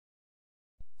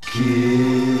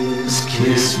Kiss,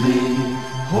 kiss me,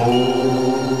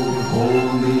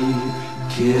 hold me,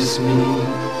 kiss me,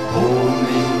 hold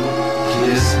me,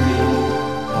 kiss me,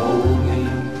 hold me,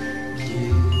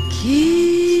 kiss,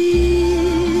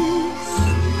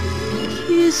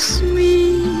 kiss me,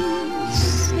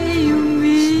 say you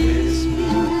miss me,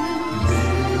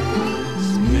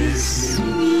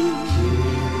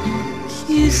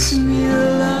 kiss me,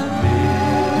 love,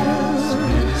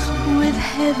 with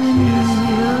heavenly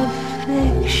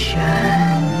affection.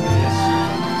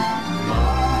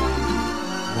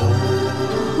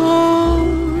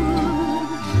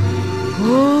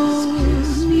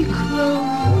 Hold me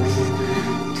close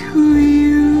to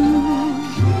you.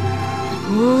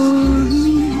 Hold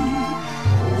me,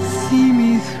 see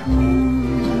me through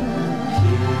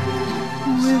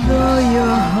with all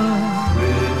your heart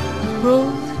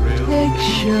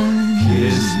protection.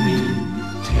 kiss me,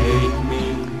 take me,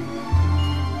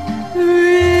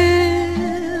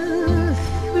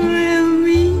 thrill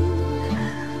me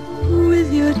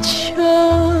with your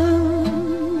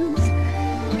charms.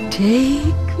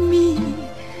 Take me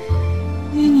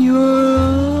in your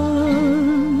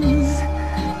arms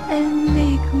and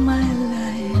make my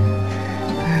life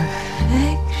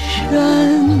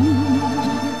perfection.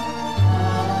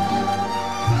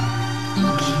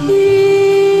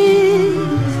 Kiss,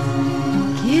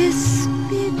 kiss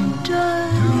me,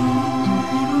 darling,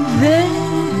 then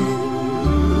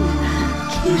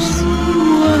kiss me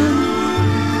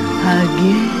once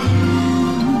again.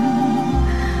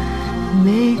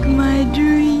 Make my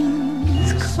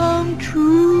dreams come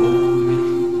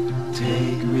true.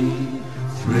 take me,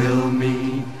 thrill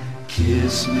me,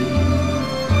 kiss me.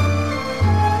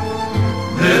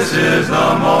 This is the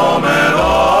moment,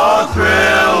 oh,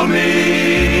 thrill me.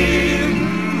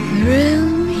 Thrill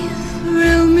me,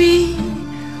 thrill me,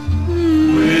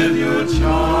 With your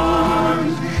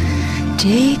charms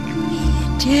take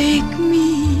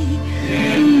me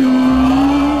in your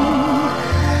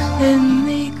arms. and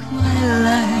make my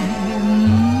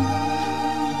life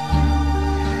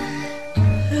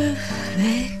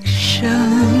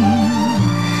perfection.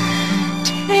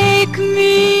 Take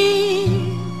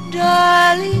me,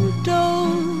 darling,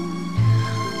 don't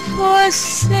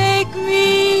forsake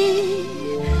me.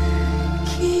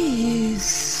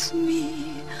 Kiss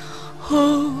me,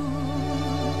 hold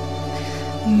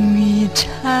me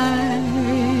tight.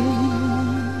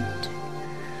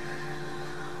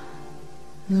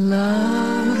 Love